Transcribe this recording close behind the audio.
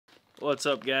What's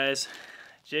up, guys?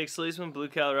 Jake Sleesman, Blue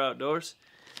Collar Outdoors.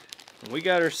 And we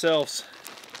got ourselves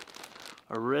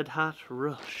a Red Hot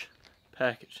Rush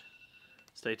package.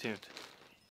 Stay tuned.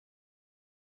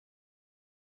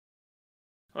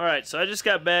 Alright, so I just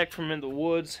got back from in the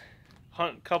woods,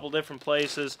 hunting a couple different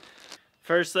places.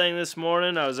 First thing this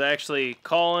morning, I was actually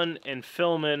calling and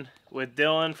filming with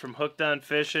Dylan from Hooked on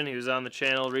Fishing. He was on the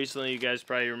channel recently. You guys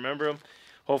probably remember him.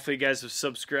 Hopefully you guys have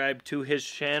subscribed to his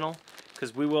channel,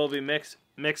 because we will be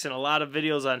mixing a lot of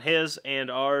videos on his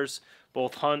and ours,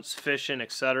 both hunts, fishing,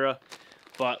 etc.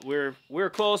 But we're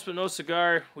close, but no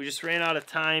cigar. We just ran out of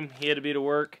time. He had to be to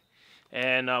work,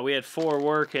 and we had 4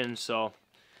 working, so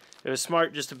it was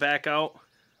smart just to back out,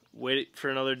 wait for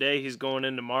another day. He's going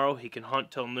in tomorrow. He can hunt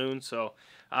till noon, so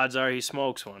odds are he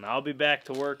smokes one. I'll be back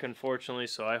to work, unfortunately,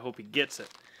 so I hope he gets it.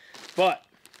 But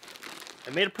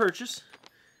I made a purchase,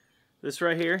 this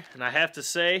right here, and I have to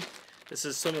say, this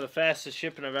is some of the fastest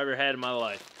shipping I've ever had in my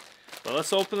life. But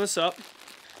let's open this up.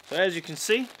 So as you can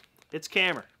see, it's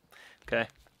camera. Okay.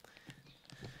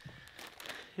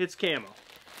 It's camo.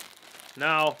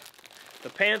 Now, the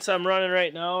pants I'm running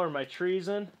right now are my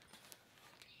Treason.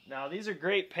 Now, these are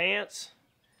great pants,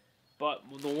 but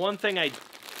the one thing I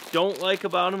don't like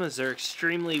about them is they're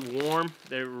extremely warm.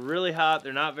 They're really hot.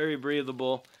 They're not very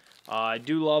breathable. I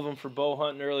do love them for bow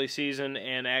hunting early season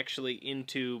and actually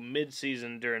into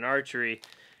mid-season during archery.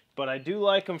 But I do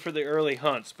like them for the early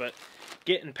hunts. But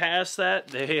getting past that,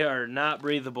 they are not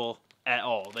breathable at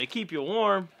all. They keep you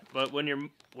warm, but when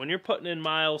you're putting in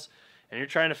miles and you're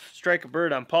trying to strike a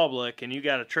bird on public and you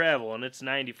got to travel and it's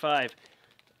 95,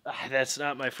 that's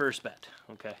not my first bet.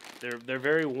 Okay, they're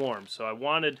very warm. So I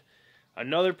wanted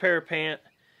another pair of pants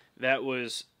that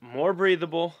was more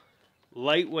breathable,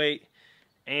 lightweight,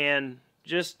 and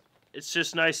it's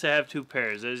just nice to have 2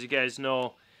 pairs. As you guys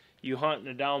know, you hunt in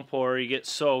a downpour, you get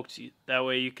soaked. That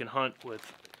way you can hunt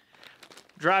with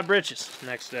dry britches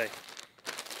next day.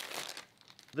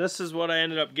 This is what I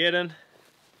ended up getting.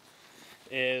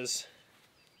 Oh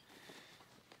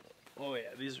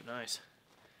yeah, these are nice.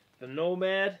 The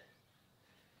Nomad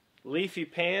leafy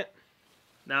pant.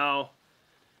 Now,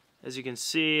 as you can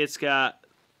see, it's got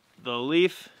the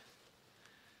leaf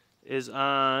is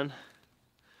on.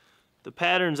 The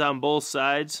pattern's on both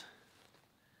sides,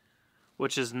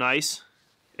 which is nice.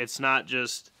 It's not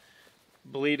just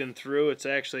bleeding through, it's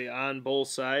actually on both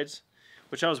sides,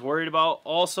 which I was worried about.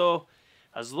 Also,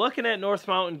 I was looking at North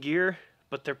Mountain gear,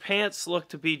 but their pants look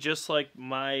to be just like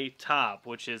my top,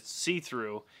 which is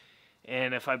see-through.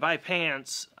 And if I buy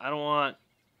pants, I don't want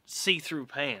see-through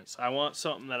pants. I want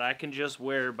something that I can just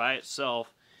wear by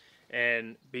itself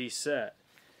and be set.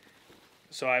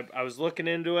 So I was looking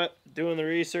into it, doing the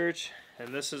research,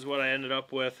 and this is what I ended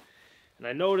up with. And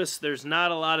I noticed there's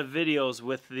not a lot of videos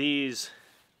with this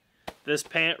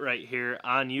pant right here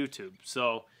on YouTube.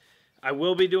 So I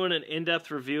will be doing an in-depth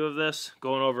review of this,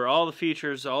 going over all the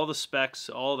features, all the specs,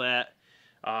 all that.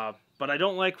 But I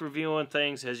don't like reviewing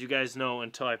things, as you guys know,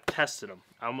 until I've tested them.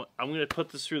 I'm going to put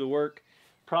this through the work,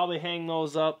 probably hang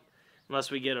those up, unless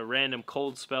we get a random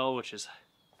cold spell, which is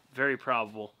very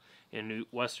probable in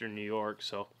Western New York.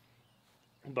 So,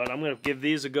 but I'm going to give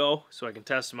these a go so I can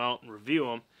test them out and review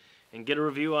them and get a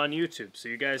review on YouTube so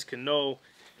you guys can know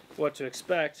what to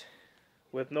expect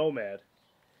with Nomad.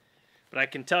 But I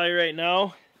can tell you right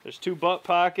now, there's 2 butt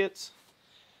pockets.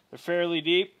 They're fairly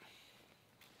deep.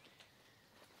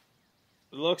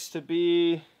 It looks to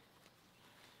be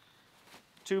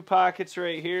 2 pockets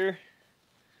right here.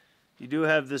 You do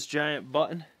have this giant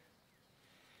button.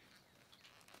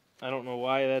 I don't know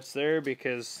why that's there,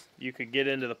 because you could get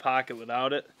into the pocket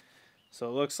without it. So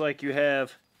it looks like you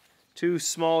have 2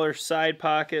 smaller side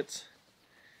pockets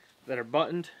that are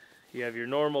buttoned. You have your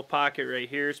normal pocket right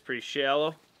here. It's pretty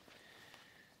shallow.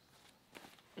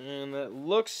 And that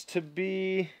looks to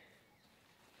be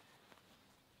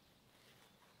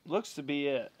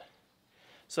it.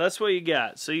 So that's what you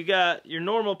got. So you got your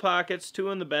normal pockets, 2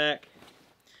 in the back,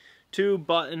 2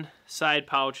 button side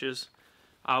pouches,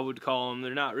 I would call them.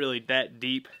 They're not really that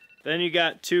deep. Then you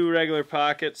got 2 regular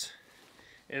pockets.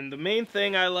 And the main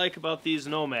thing I like about these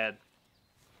Nomad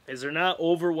is they're not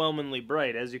overwhelmingly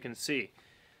bright, as you can see.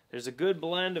 There's a good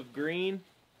blend of green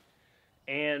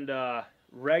and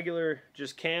regular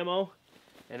just camo.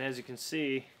 And as you can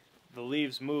see, the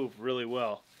leaves move really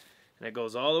well. And it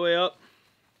goes all the way up.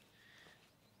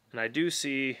 And I do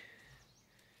see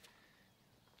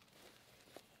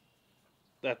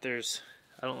that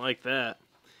I don't like that.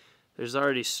 There's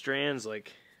already strands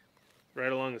like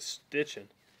right along the stitching.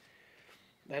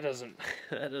 That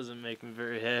doesn't make me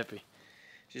very happy.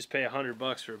 Just pay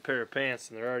 $100 for a pair of pants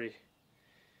and they're already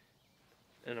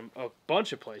in a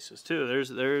bunch of places too.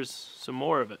 There's some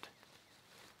more of it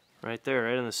right there,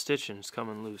 right in the stitching. It's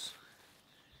coming loose.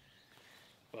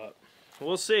 But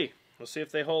we'll see. We'll see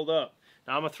if they hold up.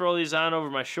 Now I'm gonna throw these on over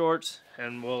my shorts,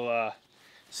 and we'll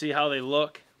see how they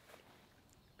look.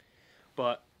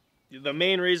 But the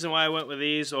main reason why I went with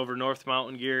these over North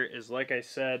Mountain gear is, like I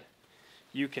said,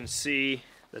 you can see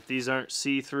that these aren't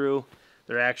see-through.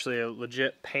 They're actually a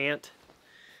legit pant,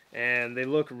 and they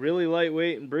look really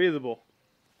lightweight and breathable.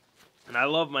 And I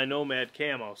love my Nomad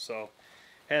camo, so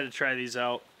had to try these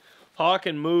out. Hawk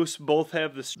and Moose both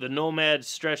have the Nomad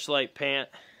Stretch Light pant.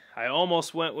 I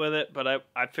almost went with it, but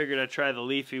I figured I'd try the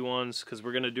leafy ones because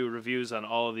we're going to do reviews on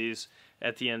all of these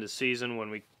at the end of season when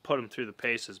we put them through the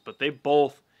paces. But they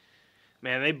both,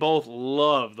 man, they both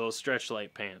love those Stretch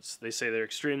Light pants. They say they're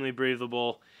extremely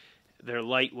breathable, they're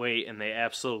lightweight, and they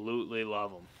absolutely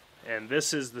love them. And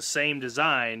this is the same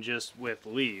design, just with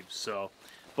leaves, so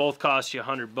both cost you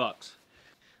 $100. Let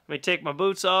me take my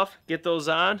boots off, get those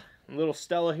on. Little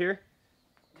Stella here.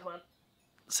 Come on,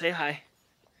 say hi.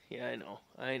 Yeah,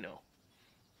 I know.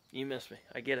 You miss me.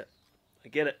 I get it. I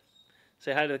get it.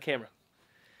 Say hi to the camera.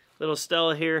 Little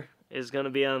Stella here is going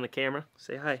to be on the camera.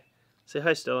 Say hi. Say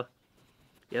hi, Stella.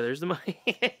 Yeah, there's the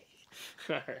mic.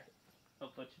 Alright, I'll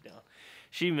put you down.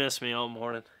 She missed me all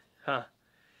morning. Huh.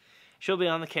 She'll be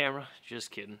on the camera.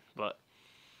 Just kidding. But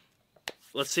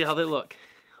let's see how they look.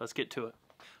 Let's get to it.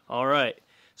 Alright.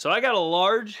 So I got a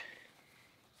large.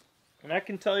 And I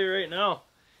can tell you right now,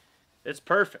 it's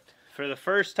perfect. For the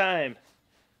first time.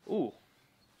 Ooh.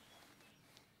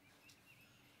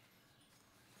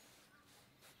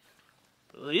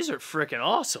 These are freaking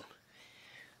awesome.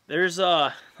 There's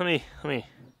let me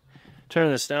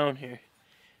turn this down here.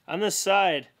 On this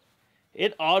side,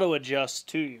 it auto adjusts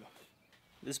to you.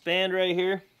 This band right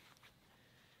here,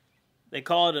 they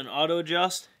call it an auto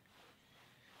adjust.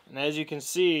 And as you can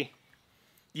see,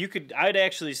 I'd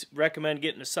actually recommend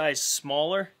getting a size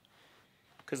smaller,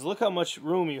 because look how much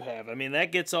room you have. I mean,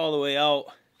 that gets all the way out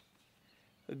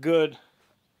a good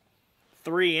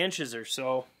 3 inches or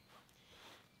so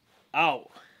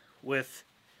out with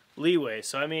leeway.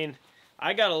 So I mean,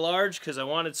 I got a large because I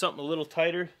wanted something a little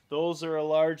tighter. Those are a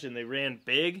large and they ran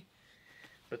big,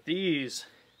 but these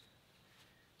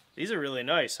are really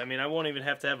nice. I mean, I won't even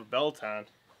have to have a belt on,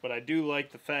 but I do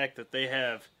like the fact that they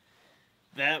have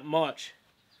that much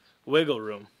wiggle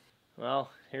room.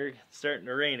 Well, here it's starting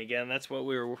to rain again. That's what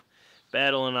we were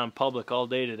battling on public all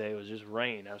day today, was just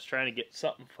rain. I was trying to get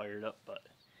something fired up, but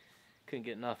couldn't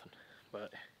get nothing.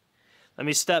 But let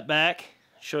me step back,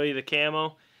 show you the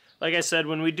camo. Like I said,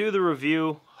 when we do the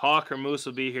review, Hawk or Moose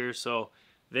will be here so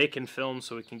they can film,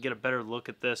 so we can get a better look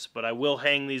at this. But I will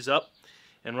hang these up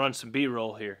and run some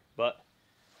B-roll here. But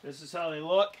this is how they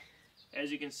look.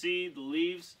 As you can see, the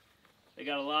leaves, they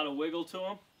got a lot of wiggle to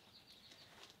them.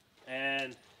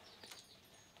 And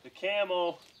the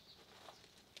camo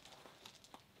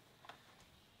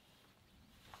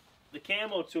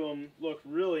to them look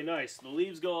really nice. The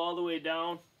leaves go all the way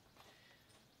down.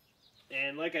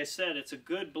 And like I said, it's a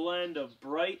good blend of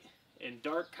bright and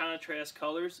dark contrast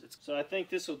colors. So I think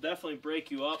this will definitely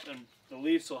break you up, and the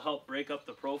leaves will help break up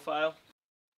the profile.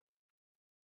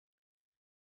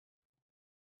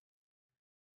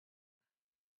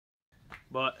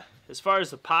 But as far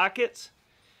as the pockets,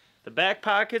 the back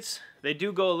pockets, they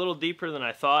do go a little deeper than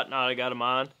I thought now I got them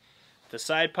on. The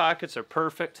side pockets are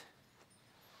perfect.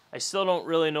 I still don't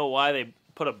really know why they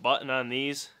put a button on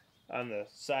these, on the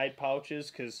side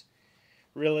pouches, because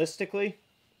realistically,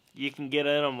 you can get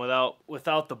in them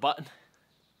without the button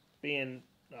being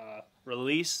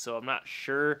released, so I'm not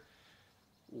sure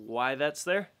why that's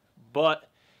there. But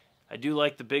I do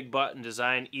like the big button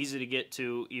design, easy to get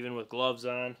to even with gloves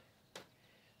on.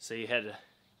 So you had to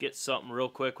get something real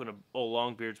quick when old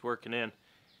Longbeard's working in.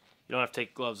 You don't have to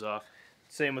take gloves off.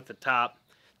 Same with the top.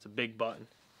 It's a big button.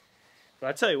 But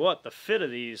I tell you what, the fit of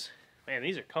these, man,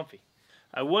 these are comfy.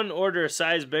 I wouldn't order a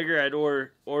size bigger. I'd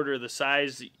order the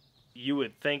size you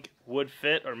would think would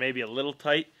fit, or maybe a little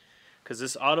tight, because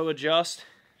this auto adjust,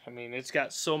 I mean, it's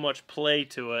got so much play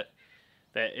to it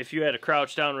that if you had to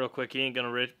crouch down real quick, you ain't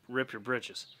gonna rip your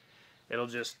britches. It'll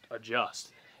just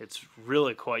adjust. It's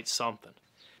really quite something.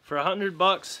 For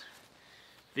 $100,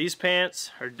 these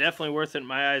pants are definitely worth it in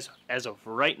my eyes as of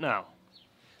right now.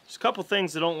 There's a couple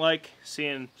things I don't like,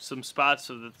 seeing some spots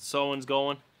of the sewing's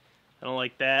going. I don't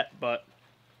like that, but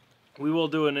we will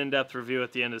do an in-depth review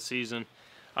at the end of the season.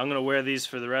 I'm going to wear these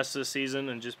for the rest of the season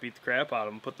and just beat the crap out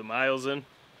of them, put the miles in,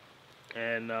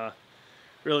 and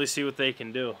really see what they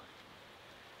can do.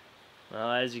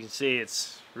 Well, as you can see,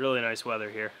 it's really nice weather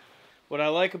here. what I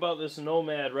like about this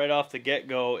Nomad right off the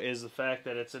get-go is the fact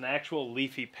that it's an actual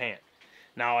leafy pant.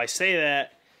 Now I say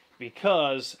that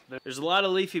because there's a lot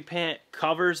of leafy pant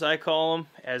covers, I call them,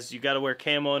 as you got to wear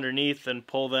camo underneath and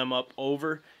pull them up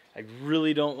over. I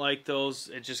really don't like those.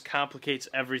 It just complicates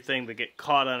everything. They get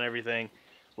caught on everything,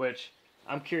 which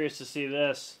I'm curious to see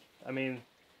this. I mean,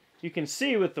 you can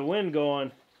see with the wind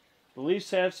going, the leaves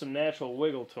have some natural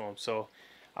wiggle to them. So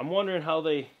I'm wondering how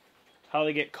they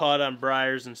get caught on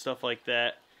briars and stuff like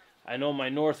that. I know my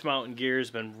North Mountain gear has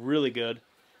been really good,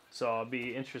 so I'll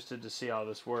be interested to see how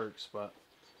this works. But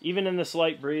even in this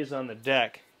light breeze on the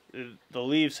deck, the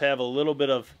leaves have a little bit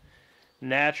of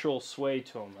natural sway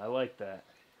to them. I like that.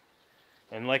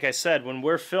 And like I said, when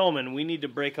we're filming, we need to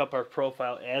break up our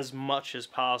profile as much as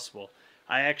possible.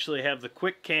 I actually have the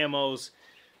Quick Camos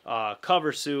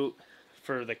cover suit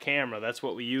for the camera. That's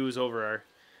what we use over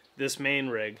this main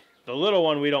rig. The little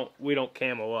one we don't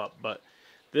camo up, but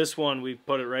this one we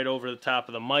put it right over the top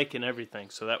of the mic and everything,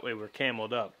 so that way we're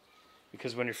camoed up.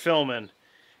 Because when you're filming,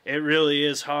 it really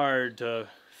is hard to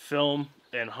film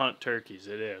and hunt turkeys.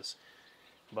 It is.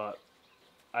 But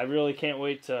I really can't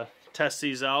wait to test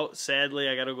these out. Sadly,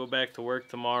 I got to go back to work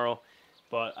tomorrow,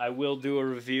 but I will do a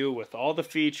review with all the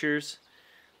features,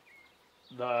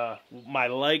 my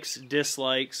likes,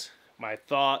 dislikes, my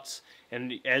thoughts,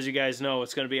 and as you guys know,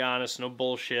 it's going to be honest, no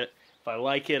bullshit. If I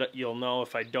like it, you'll know.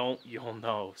 If I don't, you'll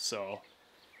know. So,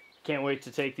 can't wait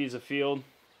to take these afield.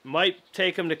 Might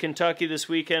take them to Kentucky this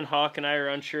weekend. Hawk and I are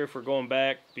unsure if we're going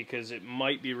back because it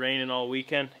might be raining all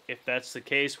weekend. If that's the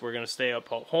case, we're going to stay up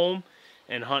home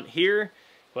and hunt here.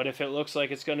 But if it looks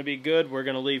like it's going to be good, we're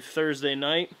going to leave Thursday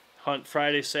night, hunt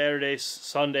Friday, Saturday,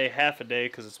 Sunday, half a day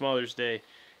because it's Mother's Day,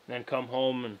 and then come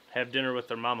home and have dinner with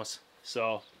their mamas.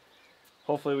 So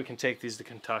hopefully we can take these to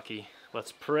Kentucky.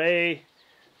 Let's pray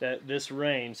that this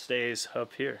rain stays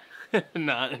up here,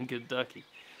 not in Kentucky.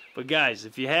 But guys,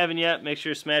 if you haven't yet, make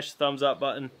sure to smash the thumbs up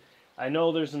button. I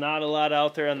know there's not a lot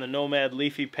out there on the Nomad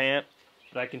Leafy Pant,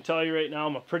 but I can tell you right now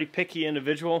I'm a pretty picky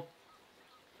individual.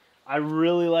 I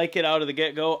really like it out of the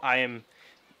get-go.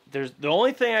 The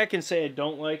only thing I can say I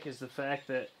don't like is the fact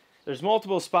that there's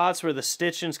multiple spots where the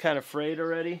stitching's kind of frayed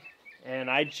already, and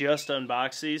I just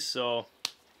unboxed these, so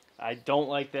I don't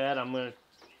like that. I'm going to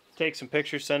take some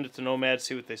pictures, send it to Nomad,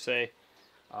 see what they say.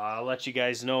 I'll let you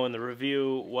guys know in the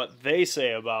review what they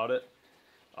say about it.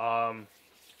 But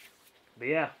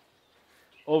yeah,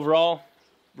 overall,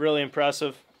 really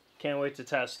impressive. Can't wait to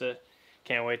test it.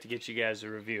 Can't wait to get you guys a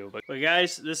review. But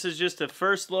guys, this is just a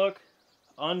first look,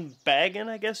 unbagging,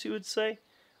 I guess you would say,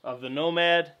 of the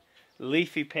Nomad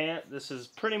Leafy Pant. This is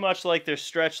pretty much like their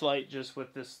stretch light, just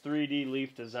with this 3D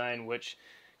leaf design, which,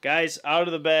 guys, out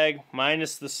of the bag,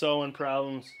 minus the sewing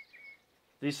problems,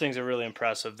 these things are really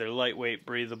impressive. They're lightweight,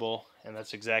 breathable, and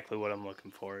that's exactly what I'm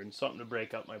looking for, and something to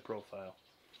break up my profile.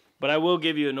 But I will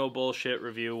give you a no bullshit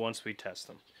review once we test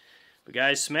them. But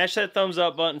guys, smash that thumbs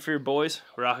up button for your boys.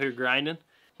 We're out here grinding.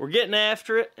 We're getting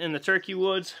after it in the turkey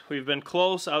woods. We've been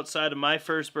close outside of my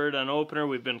first bird on opener.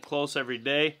 We've been close every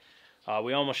day.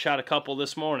 We almost shot a couple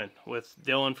this morning with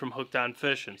Dylan from Hooked on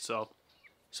Fishing. So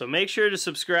make sure to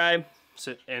subscribe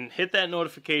and hit that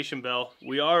notification bell.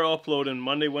 We are uploading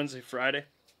Monday, Wednesday, Friday.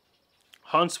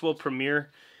 Hunts will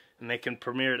premiere, and they can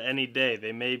premiere it any day.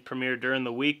 They may premiere during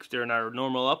the week during our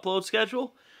normal upload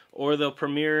schedule, or they'll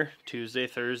premiere Tuesday,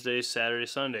 Thursday, Saturday,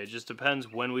 Sunday. It just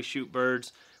depends when we shoot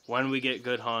birds, when we get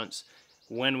good hunts,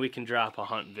 when we can drop a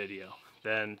hunt video.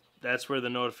 Then that's where the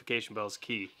notification bell is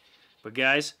key. But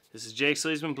guys, this is Jake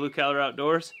Sleesman, Blue Collar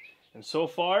Outdoors, and so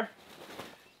far,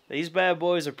 these bad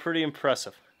boys are pretty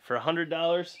impressive. For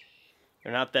 $100,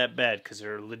 they're not that bad because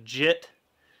they're legit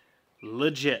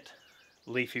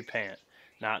leafy pant.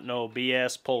 Not no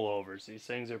BS pullovers. These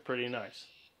things are pretty nice.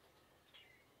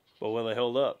 But will they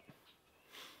hold up?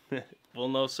 We'll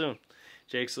know soon.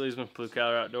 Jake Sleesman, Blue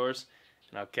Collar Outdoors,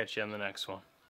 and I'll catch you on the next one.